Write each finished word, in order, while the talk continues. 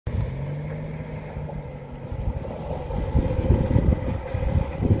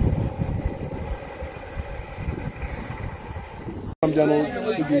Cambiano,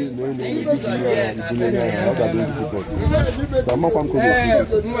 Sigi, no, so I'm not going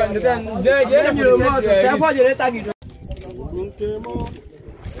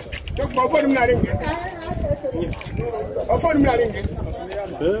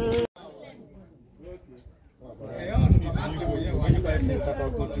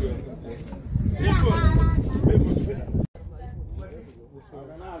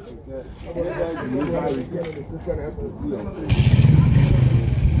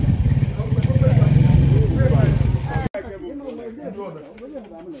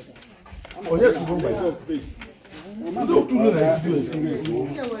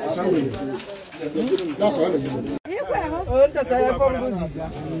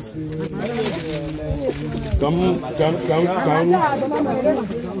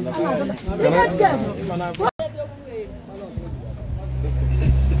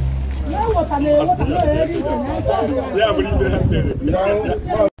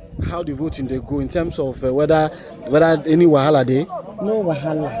How the voting they go in terms of whether any wahala day? No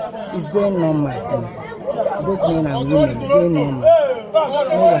wahala. It's going normal. Both men and women, it's going normal. No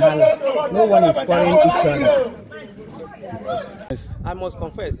wahala. No one is quarreling each other. I must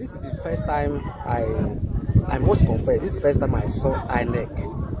confess, this is the first time I must confess, this is the first time I saw INEC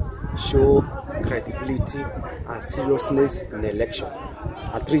show credibility and seriousness in the election.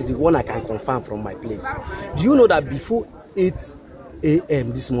 At least the one I can confirm from my place. Do you know that before 8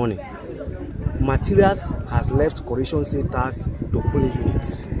 a.m. this morning, materials has left correction centers to polling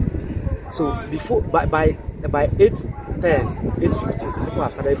units. So before by 8:10, 8:15, people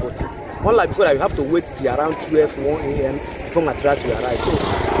have started voting. Unlike before that, we have to wait till around 12, 1 a.m. before materials will arrive. So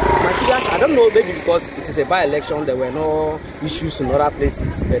materials, I don't know, maybe because it is a by-election, there were no issues in other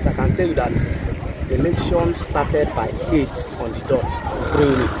places, but I can tell you that the election started by 8 on the dot in 3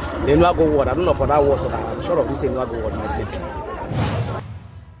 minutes. The Nwago ward, I don't know for that ward, but I'm sure of this Nwago ward, my place.